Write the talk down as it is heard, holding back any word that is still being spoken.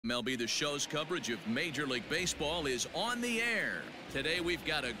MLB The Show's coverage of Major League Baseball is on the air. Today we've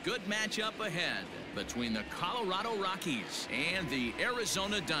got a good matchup ahead between the Colorado Rockies and the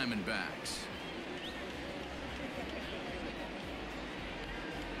Arizona Diamondbacks.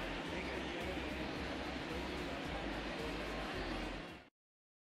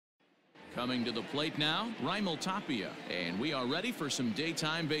 Coming to the plate now, Raimel Tapia, and we are ready for some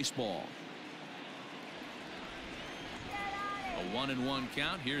daytime baseball. A 1-1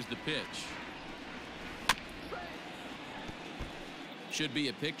 count. Here's the pitch. Should be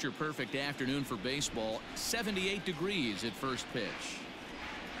a picture-perfect afternoon for baseball. 78 degrees at first pitch.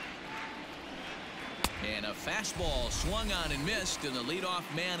 And a fastball swung on and missed, and the leadoff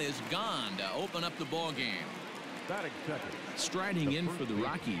man is gone to open up the ball game. Striding in for the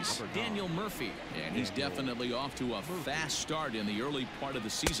Rockies, Daniel Murphy, and he's definitely off to a fast start in the early part of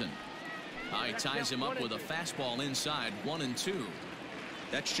the season. He ties him up with a fastball inside, 1-2.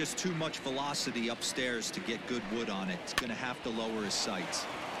 That's just too much velocity upstairs to get good wood on it. It's going to have to lower his sights.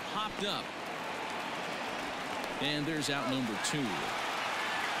 Hopped up. And there's out number 2.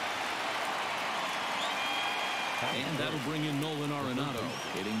 And that'll bring in Nolan Arenado,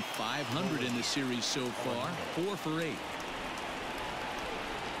 hitting .500 in the series so far, 4 for 8.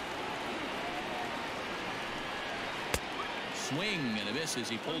 Swing and a miss as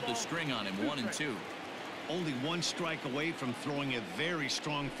he pulled the string on him, 1-2. Only one strike away from throwing a very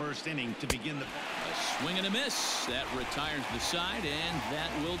strong first inning to begin the. A swing and a miss that retires the side, and that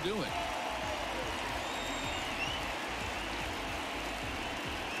will do it.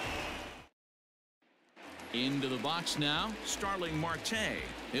 Into the box now, Starling Marte.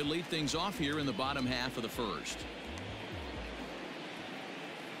 He'll lead things off here in the bottom half of the first.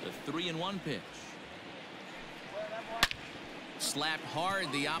 The 3-1 pitch. Slapped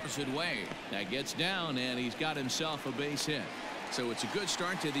hard the opposite way. That gets down, and he's got himself a base hit. So it's a good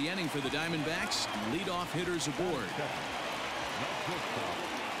start to the inning for the Diamondbacks. Leadoff hitters aboard.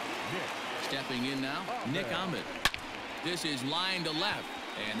 Stepping in now, Nick Ahmed. This is line to left,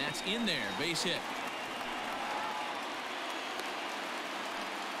 and that's in there, base hit.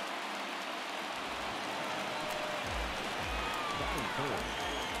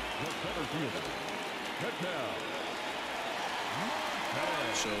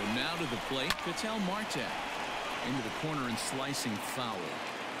 So now to the plate, Ketel Marte. Into the corner and slicing foul.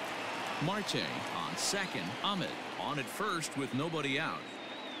 Marte on second. Ahmed on at first with nobody out.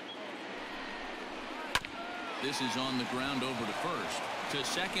 This is on the ground over to first. To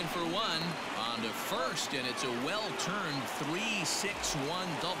second for one. On to first, and it's a well-turned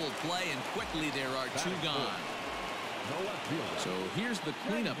 3-6-1 double play, and quickly there are 2 gone. So here's the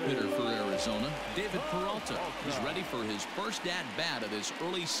cleanup hitter for Arizona, David Peralta. He's ready for his first at-bat of this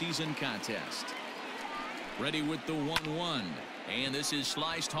early season contest. Ready with the 1-1. And this is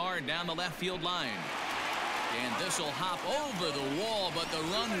sliced hard down the left field line. And this will hop over the wall, but the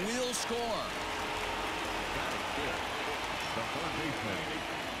run will score.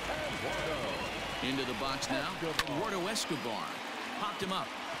 Into the box now, Eduardo Escobar. Popped him up.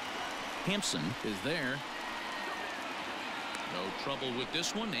 Hampson is there. No trouble with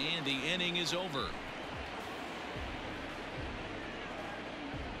this one, and the inning is over.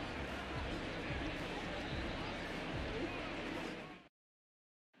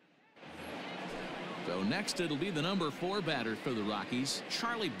 So next it'll be the number 4 batter for the Rockies,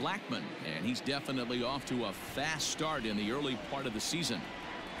 Charlie Blackmon, and he's definitely off to a fast start in the early part of the season.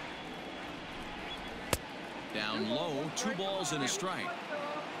 Down low, 2 balls and a strike.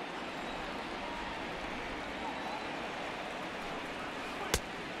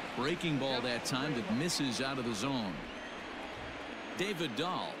 Breaking ball that time that misses out of the zone. David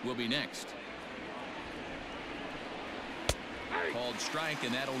Dahl will be next. Called strike,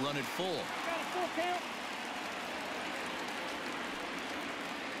 and that'll run it full.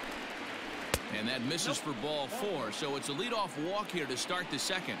 And that misses for ball 4, so it's a leadoff walk here to start the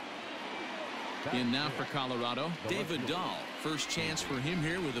second. In now for Colorado, David Dahl. First chance for him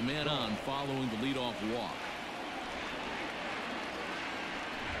here with a man on following the leadoff walk.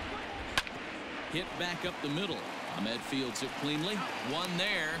 Hit back up the middle. Ahmed fields it cleanly. One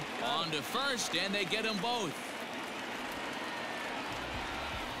there. On to first, and they get them both.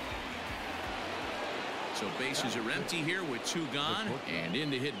 So bases are empty here with 2 gone. And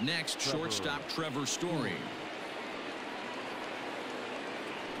in to hit next, shortstop Trevor Story.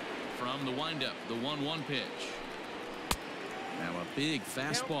 From the windup, the 1-1 pitch. Now a big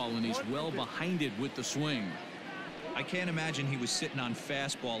fastball, and he's well behind it with the swing. I can't imagine he was sitting on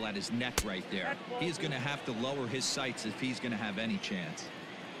fastball at his neck right there. He is going to have to lower his sights if he's going to have any chance.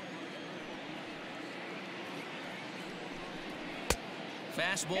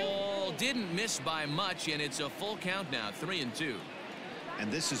 Fastball didn't miss by much, and it's a full count now, 3-2.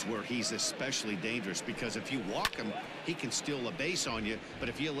 And this is where he's especially dangerous, because if you walk him, he can steal a base on you. But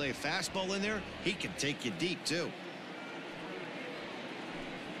if you lay a fastball in there, he can take you deep, too.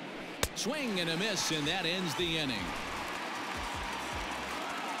 Swing and a miss, and that ends the inning.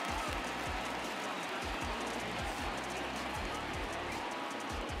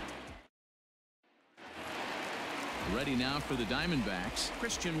 Ready now for the Diamondbacks,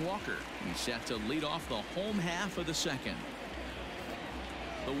 Christian Walker. He's set to lead off the home half of the second.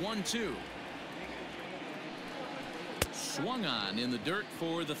 The 1-2. Swung on in the dirt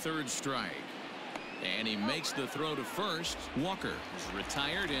for the third strike. And he makes the throw to first. Walker is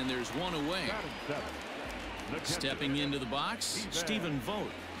retired, and there's one away. Stepping into the box, Stephen Vogt.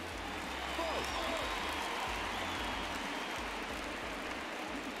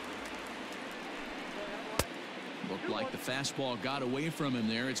 Looked like the fastball got away from him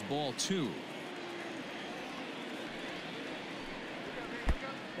there. It's ball 2.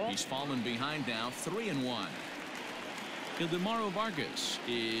 He's fallen behind now, 3-1. Ildemaro Vargas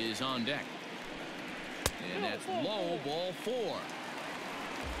is on deck. And that's low, ball 4.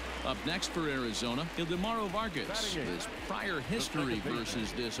 Up next for Arizona, Ildemaro Vargas. His prior history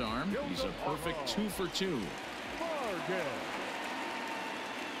versus this arm, he's a perfect 2 for 2.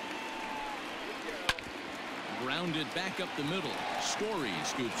 Grounded back up the middle. Story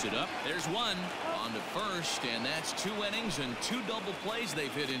scoops it up. There's one on to first, and that's 2 innings and 2 double plays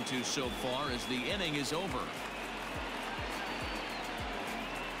they've hit into so far as the inning is over.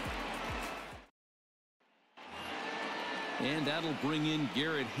 And that'll bring in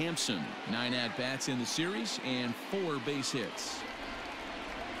Garrett Hampson. 9 at-bats in the series and 4 base hits.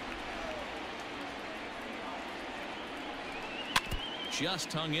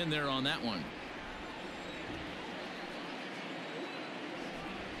 Just hung in there on that one.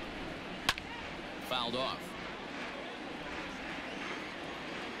 Fouled off.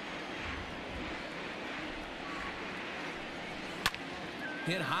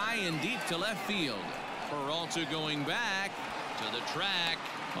 Hit high and deep to left field. Peralta going back to the track.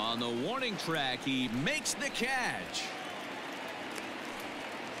 On the warning track, he makes the catch.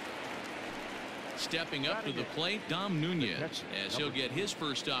 Stepping up to the plate, Dom Nunez, as he'll get his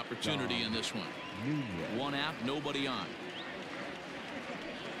first opportunity in this one. 1 out, nobody on.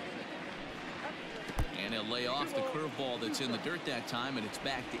 And he'll lay off the curveball that's in the dirt that time, and it's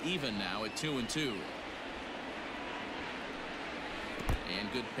back to even now at 2-2.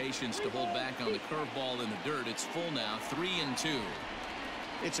 And good patience to hold back on the curveball in the dirt. It's full now, 3-2.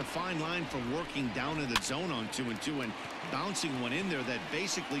 It's a fine line for working down in the zone on 2-2 and bouncing one in there that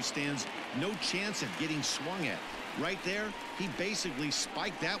basically stands no chance of getting swung at. Right there, he basically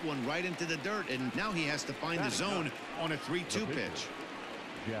spiked that one right into the dirt, and now he has to find the zone on a 3-2 pitch.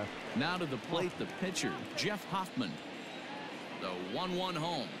 Now to the plate, the pitcher, Jeff Hoffman. The 1-1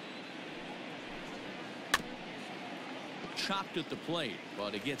 home. Chopped at the plate,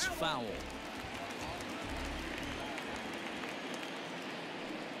 but it gets foul.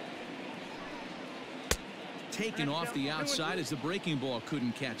 Taken off the outside as the breaking ball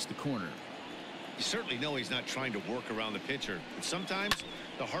couldn't catch the corner. You certainly know he's not trying to work around the pitcher, but sometimes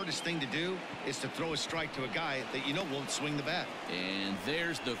the hardest thing to do is to throw a strike to a guy that you know won't swing the bat. And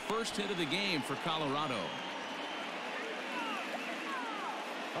there's the first hit of the game for Colorado.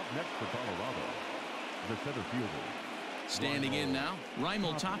 Up next for Colorado, the center fielder. Standing in now,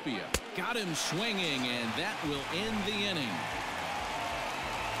 Raimel Tapia. Got him swinging, and that will end the inning.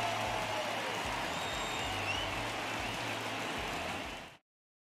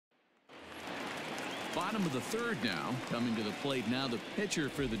 Bottom of the third now. Coming to the plate now, the pitcher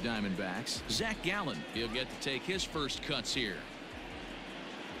for the Diamondbacks, Zach Gallen. He'll get to take his first cuts here.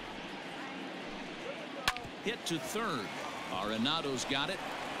 Hit to third. Arenado's got it.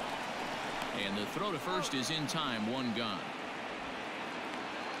 And the throw to first is in time, 1 gone.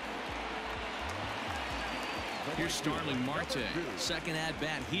 Here's Starling Marte. Second at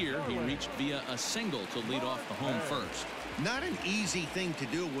bat here. He reached via a single to lead off the home first. Not an easy thing to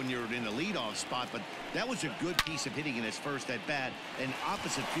do when you're in the leadoff spot, but that was a good piece of hitting in his first at bat. An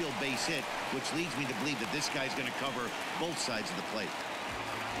opposite field base hit, which leads me to believe that this guy's going to cover both sides of the plate.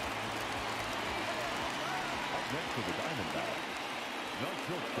 Up next to the Diamondbacks, no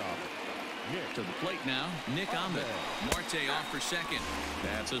shortstop. To the plate now, Nick Ahmed. Marte off for second.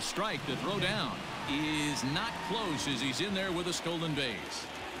 That's a strike. The throw down is not close as he's in there with a stolen base.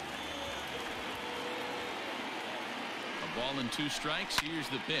 A ball and 2 strikes. Here's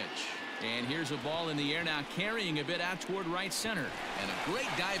the pitch. And here's a ball in the air now, carrying a bit out toward right center. And a great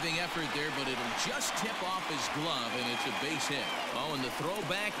diving effort there, but it'll just tip off his glove, and it's a base hit. Oh, and the throw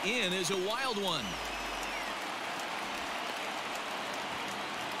back in is a wild one.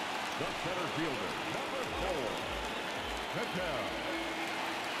 The center fielder, number 4, Patel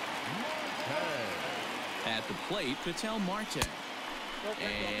Marte. At the plate, Patel Marte.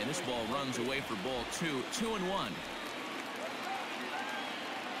 And this ball runs away for ball 2, 2-1.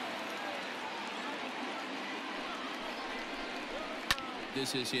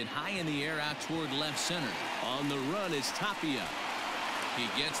 This is hit high in the air out toward left center. On the run is Tapia.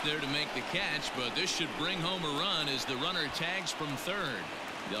 He gets there to make the catch, but this should bring home a run as the runner tags from third.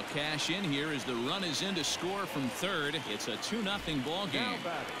 They'll cash in here as the run is in to score from third. It's a 2-0 ball game.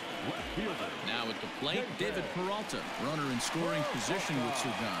 Now at the plate, David Peralta, runner in scoring position with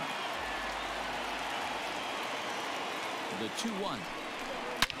Sugan. The 2-1.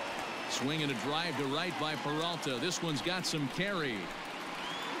 Swing and a drive to right by Peralta. This one's got some carry.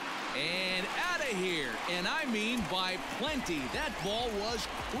 And out of here, and I mean by plenty. That ball was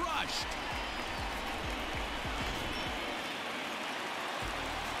crushed.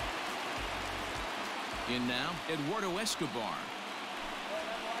 In now, Eduardo Escobar.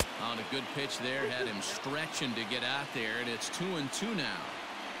 On a good pitch there, had him stretching to get out there, and it's 2-2 now.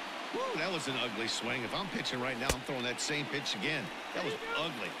 Whoa, that was an ugly swing. If I'm pitching right now, I'm throwing that same pitch again. That was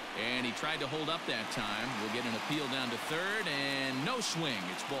ugly. And he tried to hold up that time. We'll get an appeal down to third, and no swing.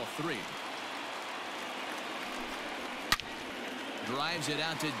 It's ball 3. Drives it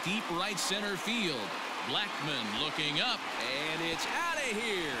out to deep right center field. Blackman looking up, and it's out of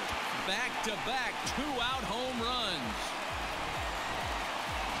here. Back-to-back 2-out home runs.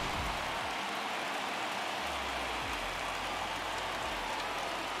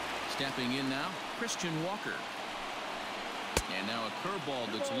 Stepping in now, Christian Walker. And now a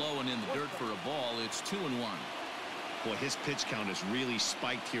curveball that's low and in the dirt for a ball. It's 2-1. Boy, his pitch count has really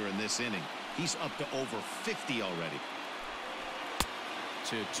spiked here in this inning. He's up to over 50 already.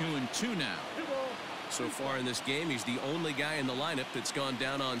 To 2-2 now. So far in this game, he's the only guy in the lineup that's gone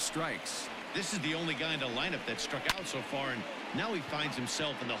down on strikes. This is the only guy in the lineup that struck out so far, and now he finds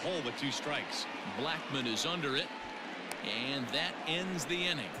himself in the hole with 2 strikes. Blackman is under it, and that ends the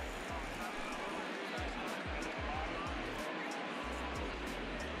inning.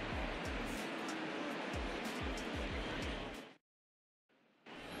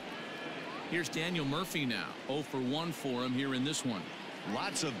 Here's Daniel Murphy now. 0 for 1 for him here in this one.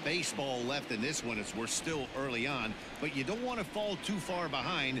 Lots of baseball left in this one as we're still early on, but you don't want to fall too far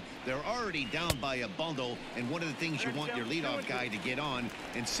behind. They're already down by a bundle, and one of the things you want your leadoff guy to get on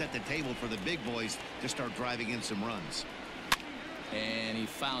and set the table for the big boys to start driving in some runs. And he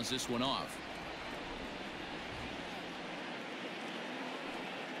fouls this one off.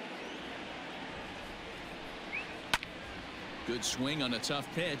 Good swing on a tough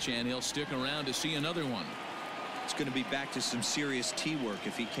pitch, and he'll stick around to see another one. It's going to be back to some serious tee work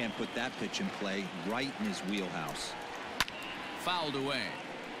if he can't put that pitch in play right in his wheelhouse. Fouled away.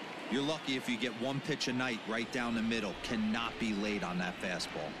 You're lucky if you get one pitch a night right down the middle. Cannot be late on that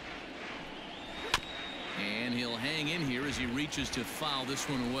fastball. And he'll hang in here as he reaches to foul this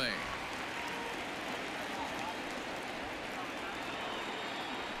one away.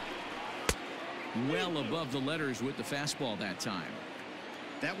 Well above the letters with the fastball that time.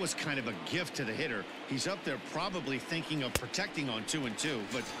 That was kind of a gift to the hitter. He's up there probably thinking of protecting on 2-2,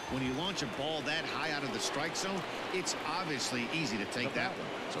 but when you launch a ball that high out of the strike zone, it's obviously easy to take that one.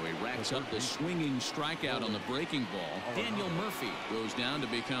 So he racks up the swinging strikeout on the breaking ball. Daniel Murphy goes down to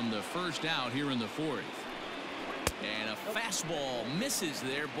become the first out here in the 4th. And a fastball misses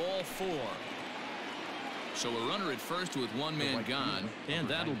there, ball 4. So a runner at first with one man gone, and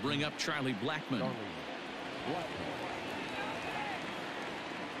that'll bring up Charlie Blackmon.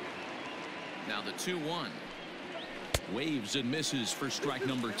 Now the 2-1. Waves and misses for strike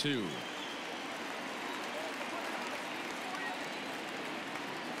number 2.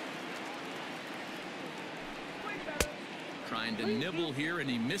 Trying to nibble here, and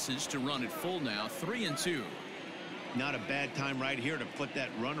he misses to run it full now. 3-2. Not a bad time right here to put that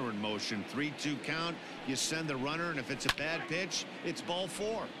runner in motion. 3-2 count. You send the runner, and if it's a bad pitch, it's ball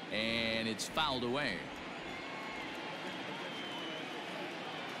 4. And it's fouled away.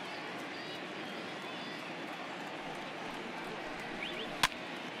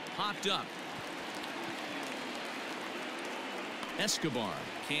 Popped up. Escobar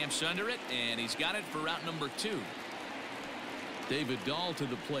camps under it, and he's got it for route number 2. David Dahl to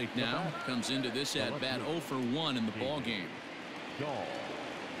the plate now. Comes into this at bat 0 for 1 in the ball game.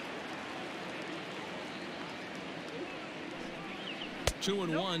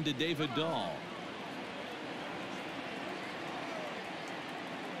 2-1 to David Dahl.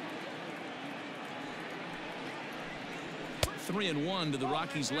 Three and 1 to the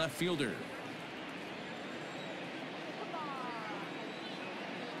Rockies left fielder.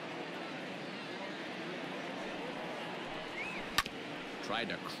 Tried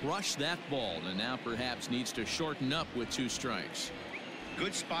to crush that ball and now perhaps needs to shorten up with 2 strikes.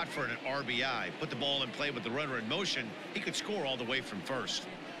 Good spot for an RBI. Put the ball in play with the runner in motion. He could score all the way from first.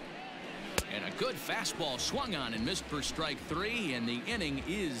 And a good fastball swung on and missed for strike 3, and the inning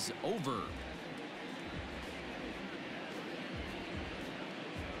is over.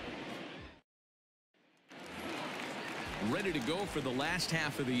 Ready to go for the last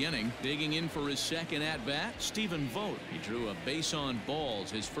half of the inning. Digging in for his second at-bat, Stephen Vogt. He drew a base on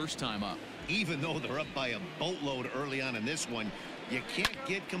balls his first time up. Even though they're up by a boatload early on in this one, you can't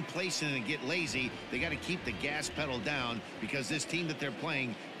get complacent and get lazy. They got to keep the gas pedal down because this team that they're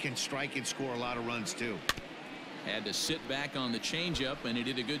playing can strike and score a lot of runs too. Had to sit back on the changeup, and he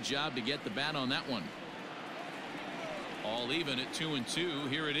did a good job to get the bat on that one. All even at 2-2.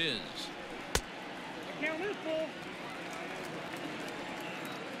 Here it is. Count is full.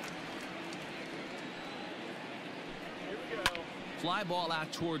 Fly ball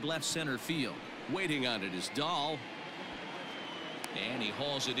out toward left center field. Waiting on it is Dahl. And he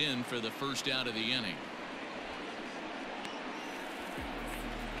hauls it in for the first out of the inning.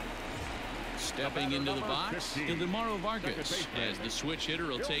 Stepping into the box, Demaro Vargas, as the switch hitter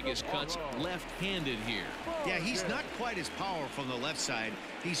will take his cuts left-handed here. Yeah, he's not quite as powerful from the left side.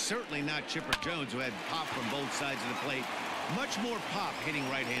 He's certainly not Chipper Jones, who had pop from both sides of the plate. Much more pop hitting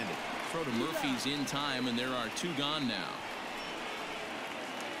right-handed. Throw to Murphy's in time, and there are 2 gone now.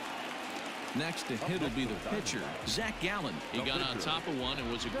 Next to hit will be the pitcher, Zach Gallen. He got on top of one and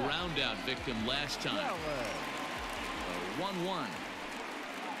was a ground out victim last time. 1-1.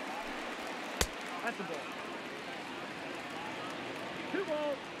 That's the ball. 2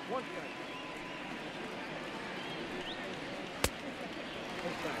 balls, 1 strike.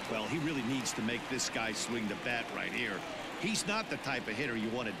 Well, he really needs to make this guy swing the bat right here. He's not the type of hitter you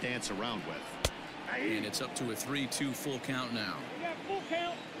want to dance around with. And it's up to a 3-2 full count now. You got full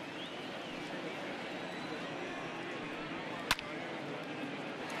count.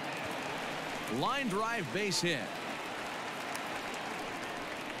 Line drive base hit.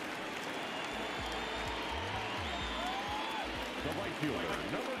 The right fielder,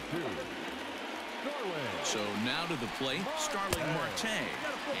 number 2. So now to the plate, Starling Marte.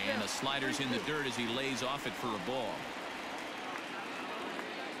 And the slider's in the dirt as he lays off it for a ball.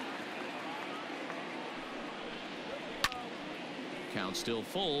 Count still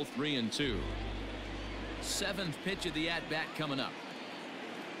full, 3-2. 7th pitch of the at-bat coming up.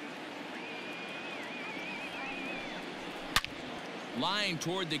 Line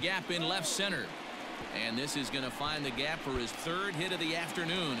toward the gap in left center. And this is going to find the gap for his 3rd hit of the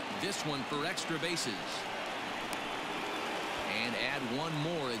afternoon. This one for extra bases. And add 1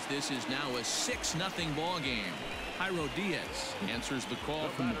 more as this is now a 6-0 ball game. Jairo Diaz answers the call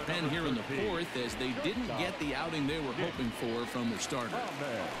from the pen here in the 4th as they didn't get the outing they were hoping for from their starter.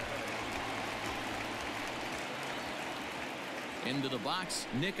 Into the box,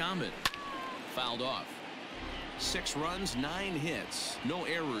 Nick Ahmed. Fouled off. 6 runs, 9 hits. No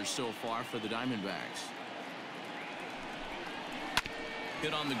errors so far for the Diamondbacks.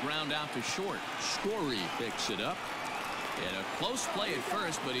 Hit on the ground out to short. Story picks it up. And a close play at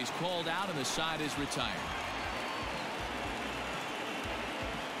first, but he's called out and the side is retired.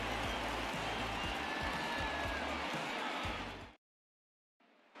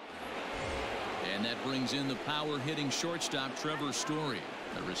 And that brings in the power hitting shortstop Trevor Story,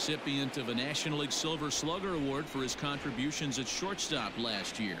 the recipient of a National League Silver Slugger Award for his contributions at shortstop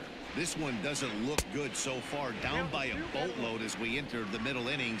last year. This one doesn't look good so far. Down by a boatload as we enter the middle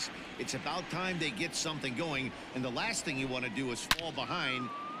innings. It's about time they get something going, and the last thing you want to do is fall behind.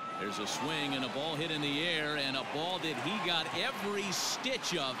 There's a swing and a ball hit in the air, and a ball that he got every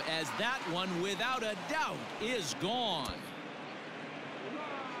stitch of, as that one without a doubt is gone.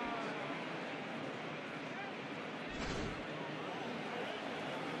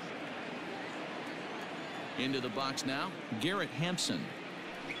 Into the box now, Garrett Hampson.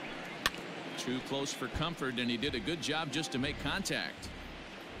 Too close for comfort, and he did a good job just to make contact.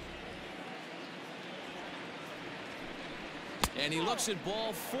 And he looks at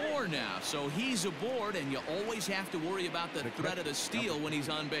ball 4 now, so he's aboard, and you always have to worry about the threat of the steal when he's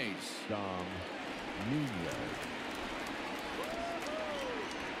on base.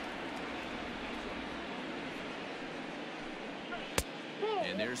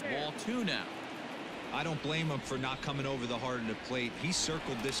 And there's ball 2 now. I don't blame him for not coming over the heart of the plate. He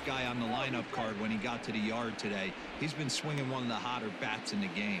circled this guy on the lineup card when he got to the yard today. He's been swinging one of the hotter bats in the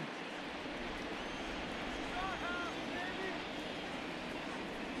game.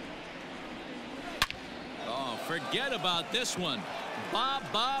 Oh, forget about this one.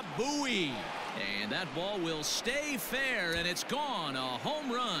 Baba Booey. And that ball will stay fair, and it's gone. A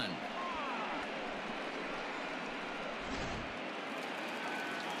home run.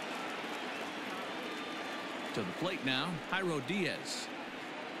 To the plate now, Jairo Diaz.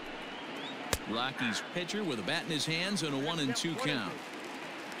 Rockies pitcher with a bat in his hands and a 1-2 count.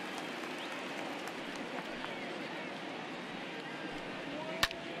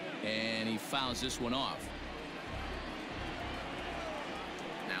 And he fouls this one off.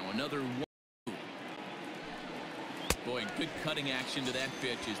 Now another one. Boy, good cutting action to that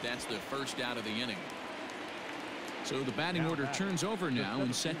pitch as that's the first out of the inning. So the batting order turns over now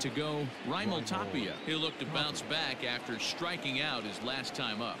and set to go Raimel Tapia. He'll look to bounce back after striking out his last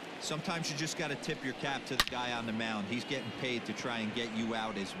time up. Sometimes you just got to tip your cap to the guy on the mound. He's getting paid to try and get you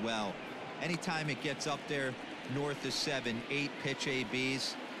out as well. Anytime it gets up there north of 7, 8 pitch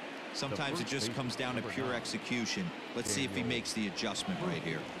ABs, sometimes it just comes down to pure execution. Let's see if he makes the adjustment right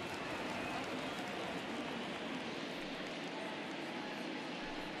here.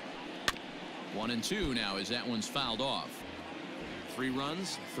 1-2 now as that one's fouled off. 3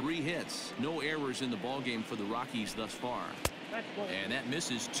 runs, 3 hits, no errors in the ballgame for the Rockies thus far. And that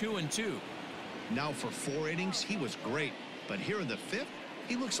misses 2-2. Now for 4 innings, he was great. But here in the 5th,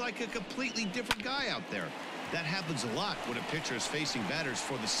 he looks like a completely different guy out there. That happens a lot when a pitcher is facing batters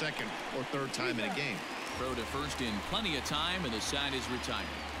for the 2nd or 3rd time in a game. Throw to first in plenty of time, and the side is retired.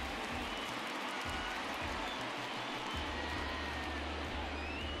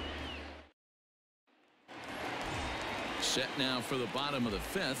 Set now for the bottom of the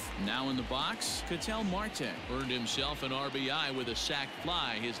 5th. Now in the box, Ketel Marte earned himself an RBI with a sac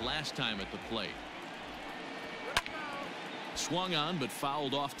fly his last time at the plate. Swung on but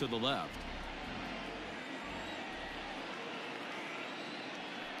fouled off to the left.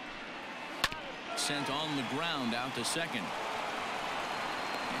 Sent on the ground out to second.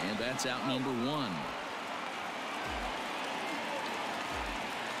 And that's out number 1.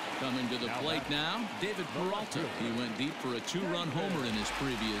 Coming to the plate now, David Peralta. He went deep for a 2-run homer in his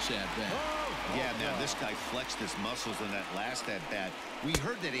previous at-bat. Yeah, man, this guy flexed his muscles in that last at-bat. We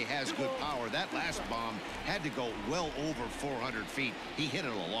heard that he has good power. That last bomb had to go well over 400 feet. He hit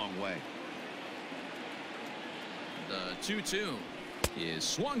it a long way. The 2-2 is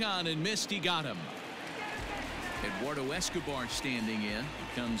swung on and missed. He got him. Eduardo Escobar standing in.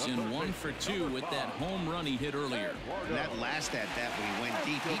 He comes in 1 for 2 with that home run he hit earlier. That last at-bat when he went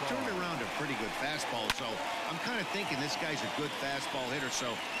deep, he turned around a pretty good fastball. So I'm kind of thinking this guy's a good fastball hitter. So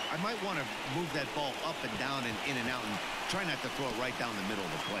I might want to move that ball up and down and in and out and try not to throw it right down the middle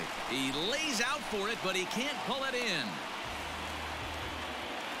of the plate. He lays out for it, but he can't pull it in.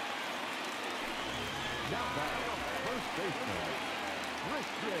 Now back, first baseman,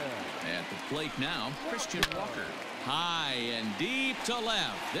 At the plate now, Christian Walker. High and deep to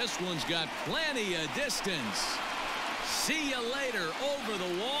left. This one's got plenty of distance. See you later. Over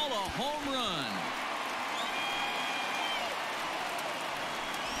the wall, a home run.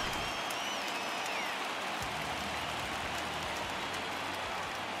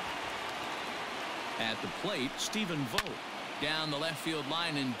 At the plate, Stephen Vogt. Down the left field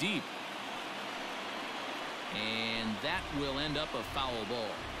line and deep. And that will end up a foul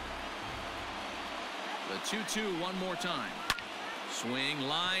ball. The 2-2 one more time. Swing,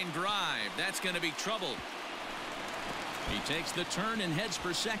 line, drive. That's going to be trouble. He takes the turn and heads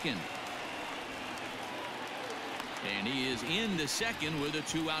for second. And he is into second with a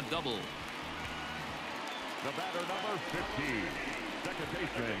 2-out double. the batter number 15, second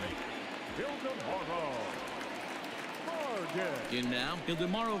baseman, In now,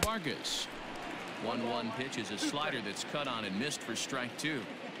 Ildemaro Vargas. 1-1 pitch is a slider that's cut on and missed for strike 2.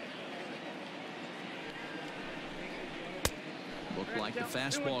 Looked like the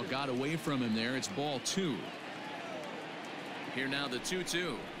fastball got away from him there. It's ball 2. Here now the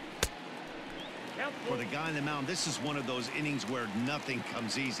 2-2. For the guy on the mound, this is one of those innings where nothing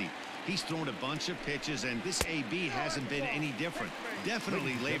comes easy. He's thrown a bunch of pitches, and this AB hasn't been any different.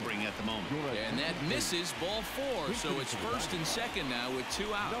 Definitely laboring at the moment. And that misses, ball 4. So it's first and second now with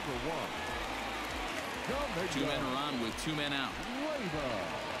 2 out. 2 men are on with 2 men out.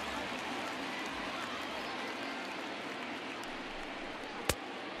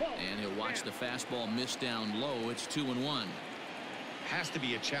 And he'll watch the fastball miss down low. It's 2-1. Has to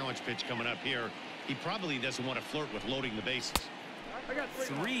be a challenge pitch coming up here. He probably doesn't want to flirt with loading the bases.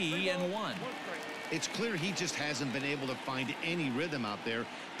 3-1. It's clear he just hasn't been able to find any rhythm out there.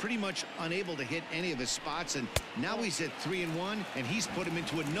 Pretty much unable to hit any of his spots, and now he's at 3-1, and he's put him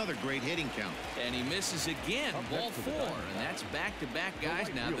into another great hitting count. And he misses again. Ball 4, and that's back-to-back guys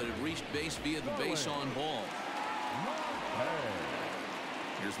now that have reached base via the base on ball.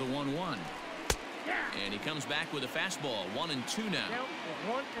 Here's the 1-1. And he comes back with a fastball. 1-2 now.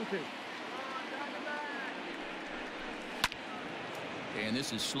 Count is 1-2. And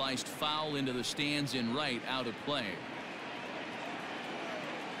this is sliced foul into the stands in right, out of play.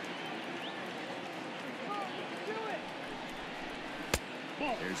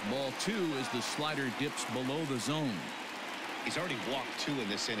 There's ball 2 as the slider dips below the zone. He's already walked 2 in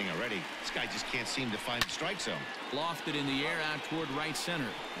this inning already. This guy just can't seem to find the strike zone. Lofted in the air out toward right center.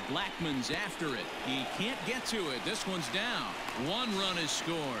 Blackman's after it. He can't get to it. This one's down. 1 run is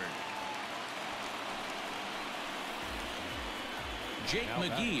scored. Jake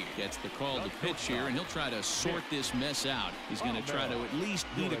McGee gets the call to pitch here, and he'll try to sort this mess out. He's going to try to at least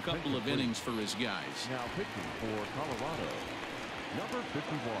beat a couple of innings for his guys. Now pitching for Colorado, number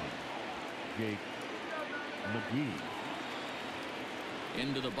 51, Jake McGee.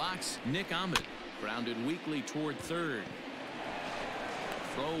 Into the box, Nick Ahmed. Grounded weakly toward third.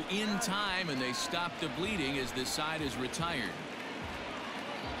 Throw in time, and they stop the bleeding as this side is retired.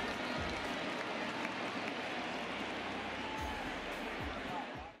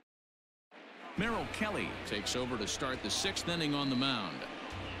 Merrill Kelly takes over to start the 6th inning on the mound.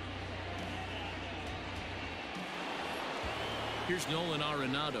 Here's Nolan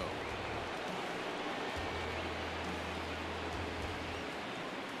Arenado.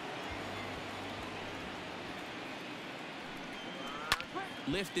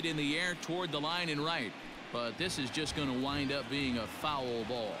 Lifted in the air toward the line and right, but this is just going to wind up being a foul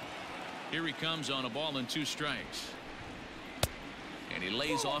ball. Here he comes on a ball and 2 strikes. And he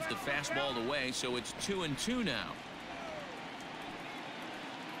lays off the fastball away, so it's 2-2 now.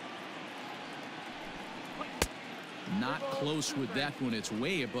 Not close with that one. It's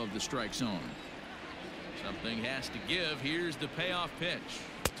way above the strike zone. Something has to give. Here's the payoff pitch.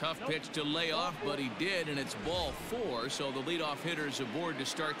 Tough pitch to lay off, but he did, and it's ball 4, so the leadoff hitter's aboard to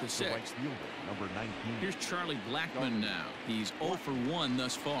start the 6th. Right fielder, number 19. Here's Charlie Blackmon now. He's 0 for 1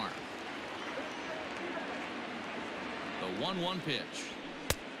 thus far. The 1-1 pitch.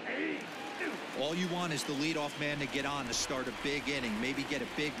 All you want is the leadoff man to get on to start a big inning, maybe get a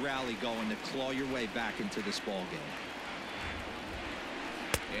big rally going to claw your way back into this ball game.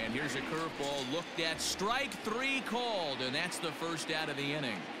 And here's a curveball looked at. Strike 3 called, and that's the first out of the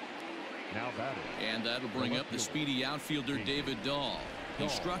inning. Now batting. And that'll bring up the speedy outfielder David Dahl. He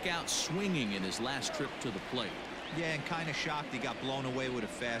struck out swinging in his last trip to the plate. Yeah, and kind of shocked he got blown away with a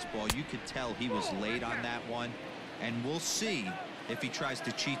fastball. You could tell he was late on that one, and we'll see if he tries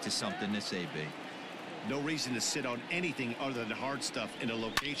to cheat to something this AB. No reason to sit on anything other than hard stuff in a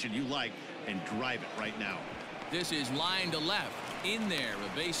location you like and drive it right now. This is line to left. In there,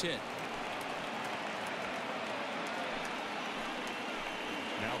 a base hit.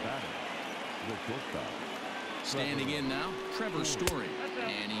 Now batting, the shortstop. Standing in now, Trevor Story.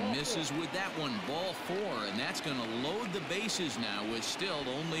 And he misses with that one. Ball 4, and that's going to load the bases now with still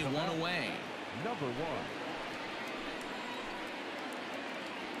only 1 away. Number 1.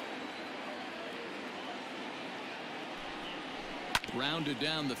 Rounded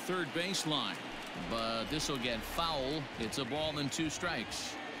down the third baseline, but this will get foul. It's a ball and 2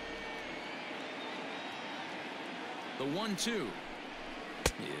 strikes. The 1-2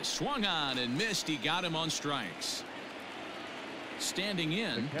 is swung on and missed. He got him on strikes. Standing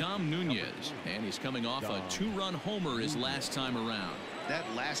in, Dom Nunez, and he's coming off a 2-run homer his last time around. That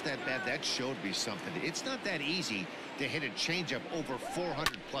last at bat, that showed me something. It's not that easy to hit a changeup over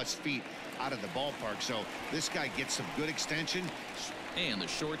 400+ feet out of the ballpark. So this guy gets some good extension. And the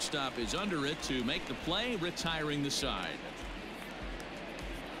shortstop is under it to make the play, retiring the side.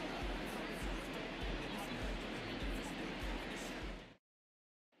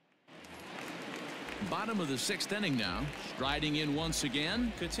 Bottom of the 6th inning now. Striding in once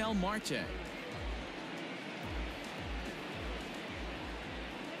again, Ketel Marte.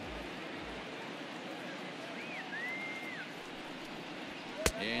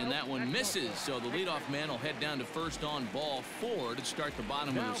 And that one misses, so the leadoff man will head down to first on ball 4 to start the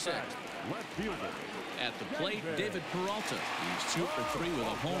bottom of the 6th. Left fielder. At the plate, David Peralta. He's 2 for 3 with a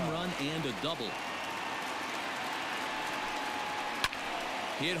home run and a double.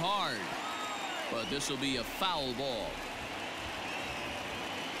 Hit hard, but this will be a foul ball.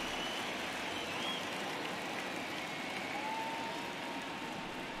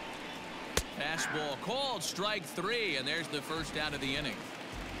 Fastball called, strike 3, and there's the first out of the inning.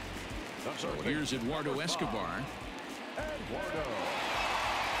 So here's Eduardo Escobar. Eduardo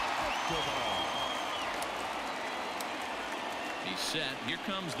Escobar. He's set. Here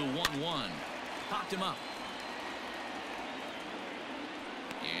comes the 1-1. Popped him up.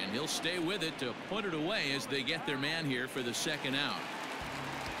 And he'll stay with it to put it away as they get their man here for the second out.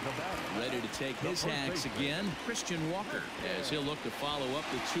 Ready to take his hacks again, Christian Walker, as he'll look to follow up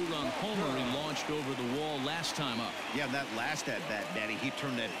the two-run homer he launched over the wall last time up. Yeah, that last at-bat, Daddy, he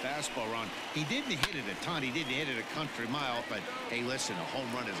turned that fastball around. He didn't hit it a ton. He didn't hit it a country mile. But, hey, listen, a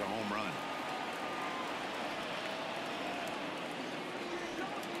home run is a home run.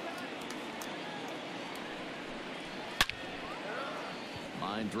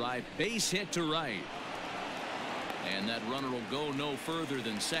 Line drive, base hit to right. And that runner will go no further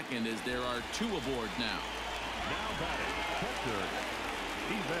than second as there are two aboard now. Now batting, catcher,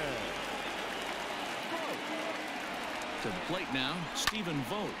 Steven. To the plate now, Stephen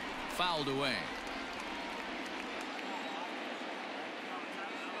Vogt. Fouled away.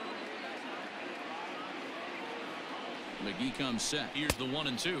 McGee comes set. Here's the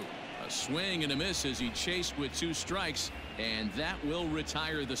 1-2. A swing and a miss as he chased with two strikes, and that will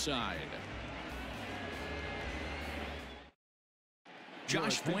retire the side.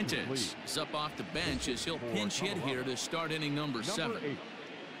 Josh Fuentes is up off the bench as he'll pinch hit here to start inning number 7. 8,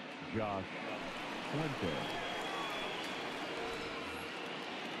 Josh Fuentes.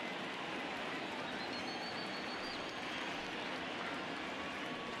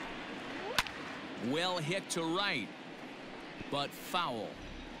 Well hit to right, but foul.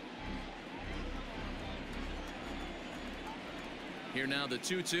 Here now the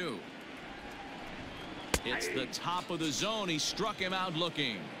 2-2. It's the top of the zone. He struck him out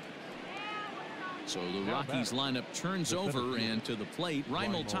looking. So the Rockies lineup turns over, and to the plate,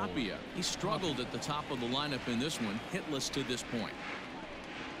 Raimel Tapia. He struggled at the top of the lineup in this one, hitless to this point.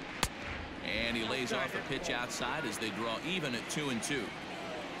 And he lays off a pitch outside as they draw even at 2-2.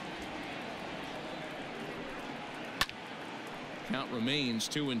 Count remains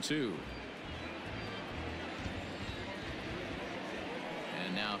 2-2.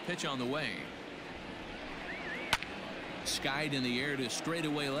 And now pitch on the way. Skied in the air to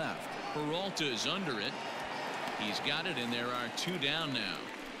straightaway left. Peralta is under it. He's got it, and there are two down now.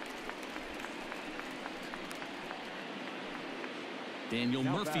 Daniel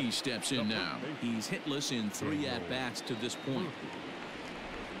Murphy steps in now. He's hitless in 3 at-bats to this point.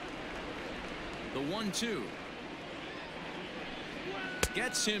 The 1-2.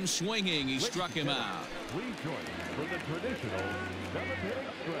 Gets him swinging. He struck him out. 3 joints for the traditional 7-inning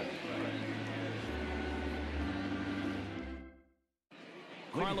stretch.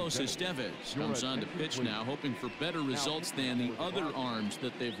 Carlos Estevez comes on to pitch now, hoping for better results than the other arms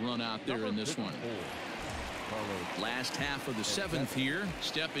that they've run out there in this one. Last half of the 7th here,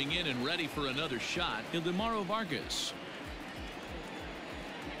 stepping in and ready for another shot, Ildemaro Vargas.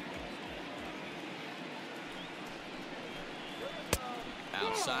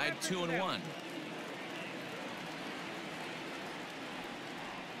 Outside, 2-1.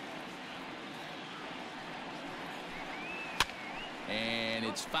 And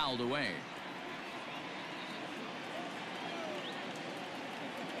it's fouled away.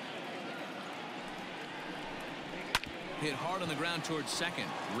 Hit hard on the ground towards second.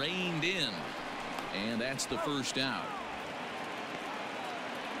 Reined in. And that's the first out.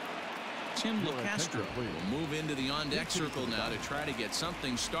 Tim LeCastro will move into the on-deck circle now to try to get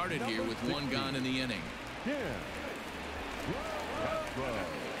something started here with 1 gone in the inning. Yeah.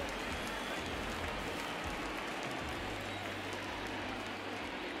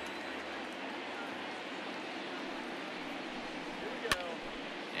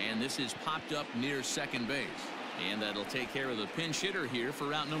 And this is popped up near second base. And that'll take care of the pinch hitter here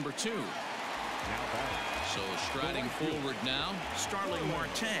for out number 2. So striding forward now, Starling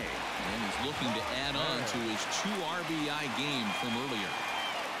Marte. And he's looking to add on to his 2 RBI game from earlier.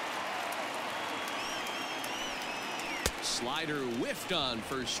 Slider whiffed on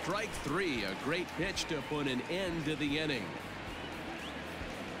for strike 3. A great pitch to put an end to the inning.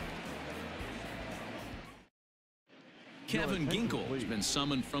 Kevin Ginkel has been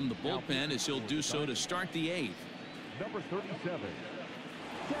summoned from the bullpen as he'll do so to start the 8th. Number 37,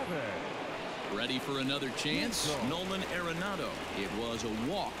 Kevin. Ready for another chance? Nolan Arenado. It was a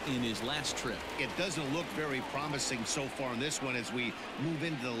walk in his last trip. It doesn't look very promising so far in this one as we move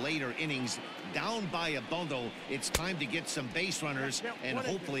into the later innings. Down by a bundle, it's time to get some base runners and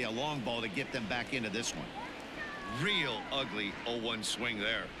hopefully a long ball to get them back into this one. Real ugly 0-1 swing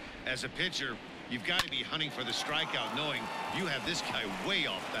there. As a pitcher, you've got to be hunting for the strikeout, knowing you have this guy way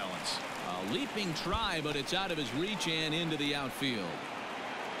off balance. A leaping try, but it's out of his reach and into the outfield.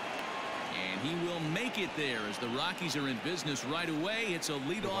 take it there as the Rockies are in business right away. It's a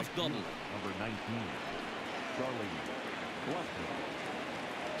leadoff double. Number 19, Charlie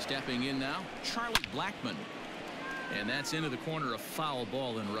Blackmon. Stepping in now, Charlie Blackmon. And that's into the corner, a foul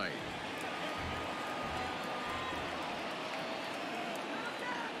ball in right.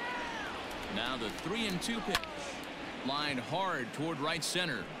 Now the 3-2 pitch. Line hard toward right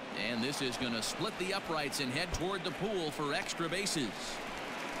center. And this is going to split the uprights and head toward the pool for extra bases.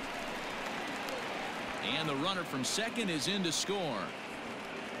 And the runner from second is in to score.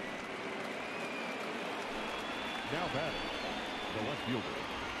 Now batting, the left fielder,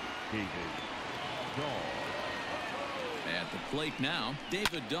 David Dahl. At the plate now,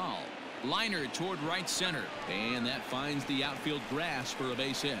 David Dahl. Liner toward right center. And that finds the outfield grass for a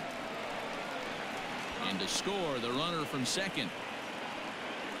base hit. And to score, the runner from second.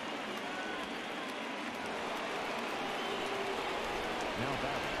 Now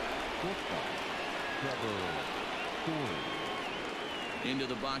batting, shortstop, Trevor Story. Into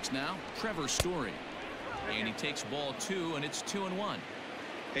the box now, Trevor Story. And he takes ball 2, and it's 2-1.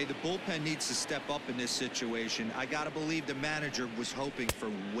 Hey, the bullpen needs to step up in this situation. I got to believe the manager was hoping for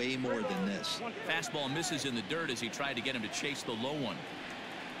way more than this. Fastball misses in the dirt as he tried to get him to chase the low one.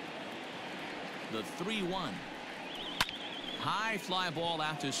 The 3-1. High fly ball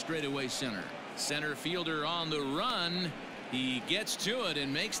out to straightaway center. Center fielder on the run. He gets to it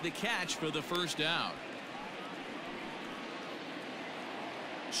and makes the catch for the first out.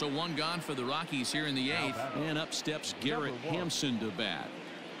 So one gone for the Rockies here in the 8th. And up steps Garrett Hampson to bat.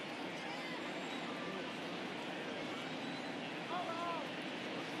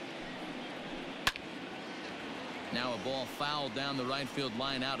 Now a ball fouled down the right field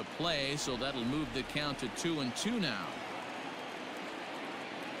line out of play, so that'll move the count to 2-2 now.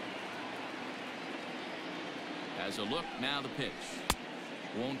 As a look, now the pitch.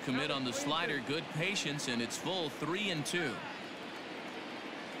 Won't commit on the slider. Good patience, and it's full 3-2.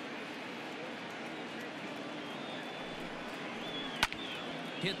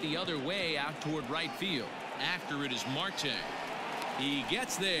 Hit the other way out toward right field. After it is Marte. He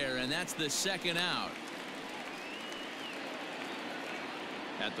gets there, and that's the second out.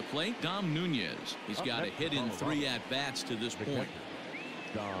 At the plate, Dom Nunez. He's got a hit in 3 at-bats to this point.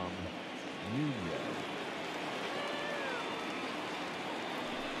 Dom Nunez.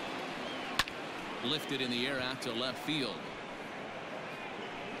 Lifted in the air out to left field.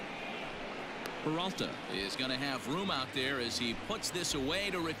 Peralta is going to have room out there as he puts this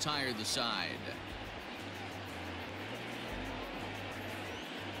away to retire the side.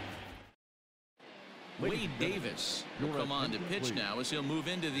 Wade Davis will come on to pitch now as he'll move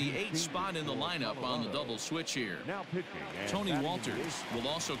into the 8th spot in the lineup on the double switch here. Tony Walters will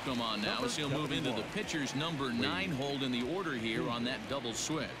also come on now as he'll move into the pitcher's number 9 hold in the order here on that double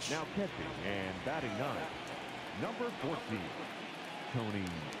switch. Now catching and batting 9, number 14, Tony.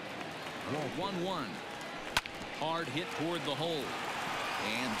 1-1. Hard hit toward the hole.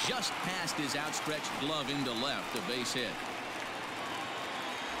 And just past his outstretched glove into left, a base hit.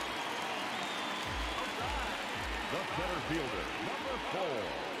 The center fielder, number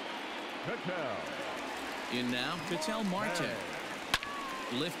 4, Ketel. In now, Ketel Marte.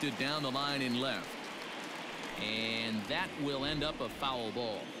 Lifted down the line in left. And that will end up a foul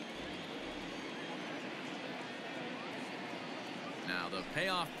ball. Now the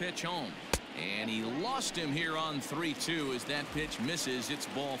payoff pitch home. And he lost him here on 3-2 as that pitch misses. It's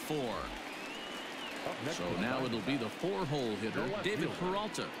ball 4. So now it'll be the 4-hole hitter, David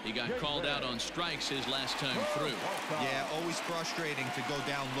Peralta. He got called out on strikes his last time through. Yeah, always frustrating to go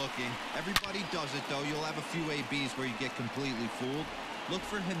down looking. Everybody does it, though. You'll have a few ABs where you get completely fooled. Look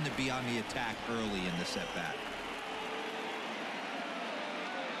for him to be on the attack early in the at-bat.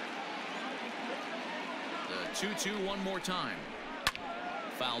 The 2-2 one more time.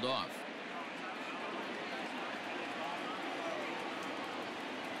 Fouled off.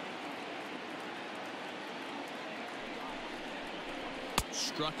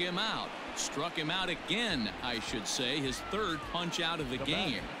 Struck him out. Struck him out again, I should say. His 3rd punch out of the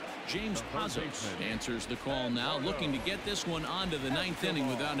game. James Pazos answers the call now, looking to get this one onto the 9th inning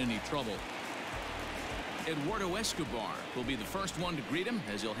without any trouble. Eduardo Escobar will be the first one to greet him,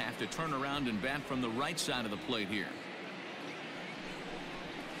 as he'll have to turn around and bat from the right side of the plate here.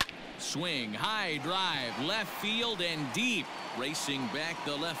 Swing, high drive, left field and deep. Racing back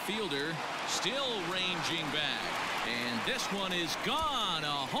the left fielder, still ranging back. And this one is gone, a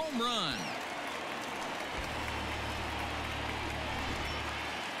home run.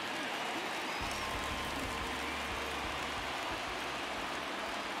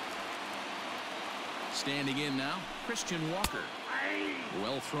 Standing in now, Christian Walker.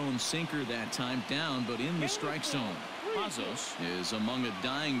 Well thrown sinker that time, down but in the strike zone. Pazos is among a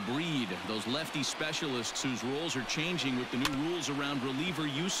dying breed, those lefty specialists whose roles are changing with the new rules around reliever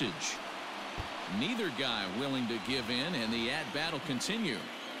usage. Neither guy willing to give in, and the at-bat will continue.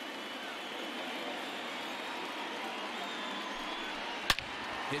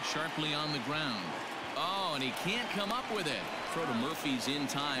 Hit sharply on the ground. Oh, and he can't come up with it. Throw to Murphy's in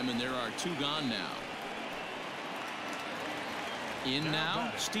time, and there are 2 gone now. In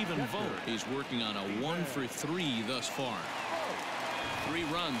now, Stephen Vogt. He's working on a 1 for 3 thus far. 3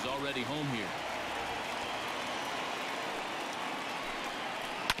 runs already home here.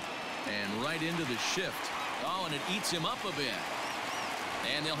 And right into the shift. Oh, and it eats him up a bit.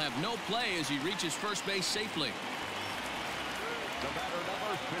 And they'll have no play as he reaches first base safely. The batter,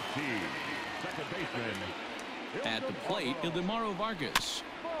 number 15, second baseman. At the plate, Ildemaro Vargas.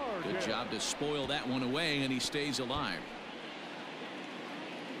 Good job to spoil that one away, and he stays alive.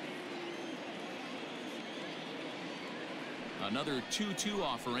 Another 2-2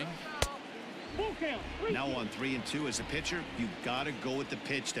 offering. Now on 3-2 as a pitcher, you've got to go with the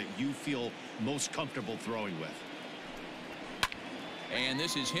pitch that you feel most comfortable throwing with. And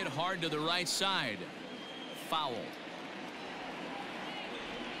this is hit hard to the right side. Foul.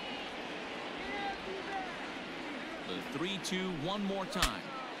 The 3-2 one more time.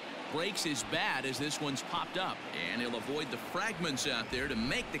 Breaks his bat as this one's popped up, and he'll avoid the fragments out there to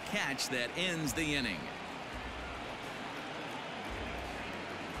make the catch that ends the inning.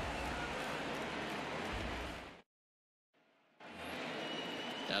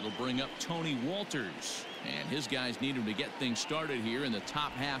 That'll bring up Tony Walters, and his guys need him to get things started here in the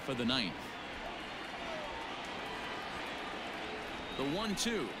top half of the 9th. The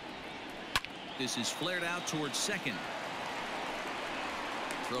 1-2. This is flared out towards second.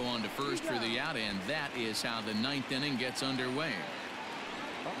 Throw on to first for the out, and that is how the 9th inning gets underway.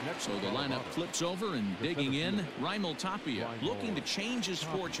 So the lineup flips over, and digging in, Raimel Tapia, looking to change his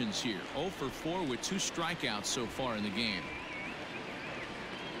fortunes here. 0 for 4 with 2 strikeouts so far in the game.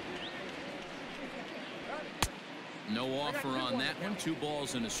 No offer on that one. 2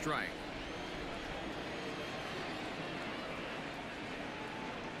 balls and a strike.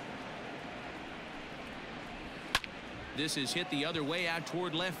 This is hit the other way out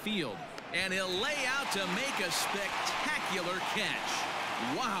toward left field, and he'll lay out to make a spectacular catch.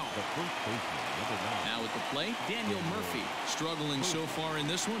 Wow. Now at the plate, Daniel Murphy, struggling so far in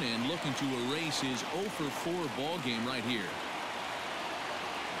this one and looking to erase his 0 for 4 ball game right here.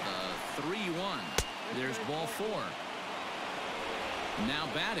 The 3-1. There's ball 4. Now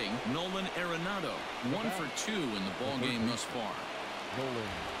batting, Nolan Arenado. 1 for 2 in the ball game thus far. Nolan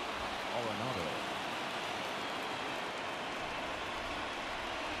Arenado.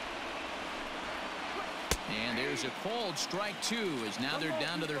 And there's a called strike 2, as now they're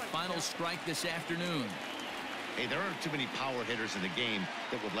down to their final strike this afternoon. Hey, there aren't too many power hitters in the game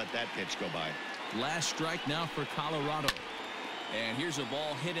that would let that pitch go by. Last strike now for Colorado. And here's a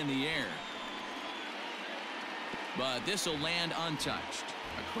ball hit in the air. But this will land untouched.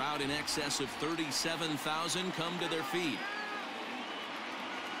 A crowd in excess of 37,000 come to their feet.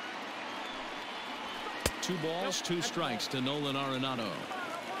 2 balls, 2 strikes to Nolan Arenado.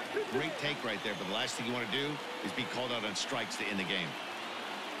 Great take right there, but the last thing you want to do is be called out on strikes to end the game.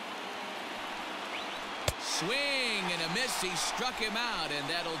 Swing and a miss. He struck him out, and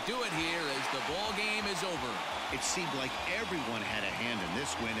that'll do it here as the ball game is over. It seemed like everyone had a hand in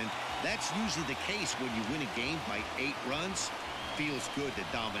this win, and that's usually the case when you win a game by 8 runs. Feels good to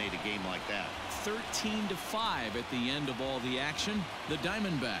dominate a game like that. 13-5 at the end of all the action. The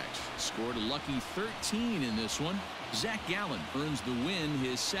Diamondbacks scored a lucky 13 in this one. Zach Gallen earns the win,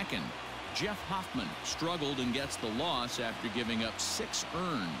 his second. Jeff Hoffman struggled and gets the loss after giving up 6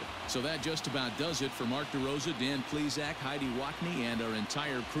 earned. So that just about does it for Mark DeRosa, Dan Plesac, Heidi Watney, and our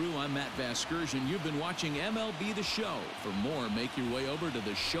entire crew. I'm Matt Vasgersian. You've been watching MLB The Show. For more, make your way over to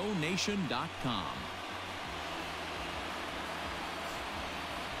theshownation.com.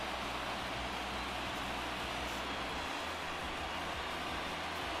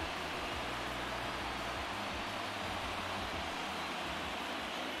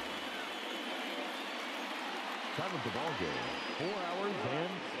 Time of the ball game, 4 hours and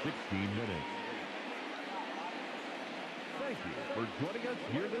 16 minutes. Thank you for joining us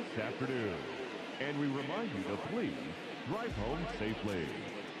here this afternoon. And we remind you to please drive home safely.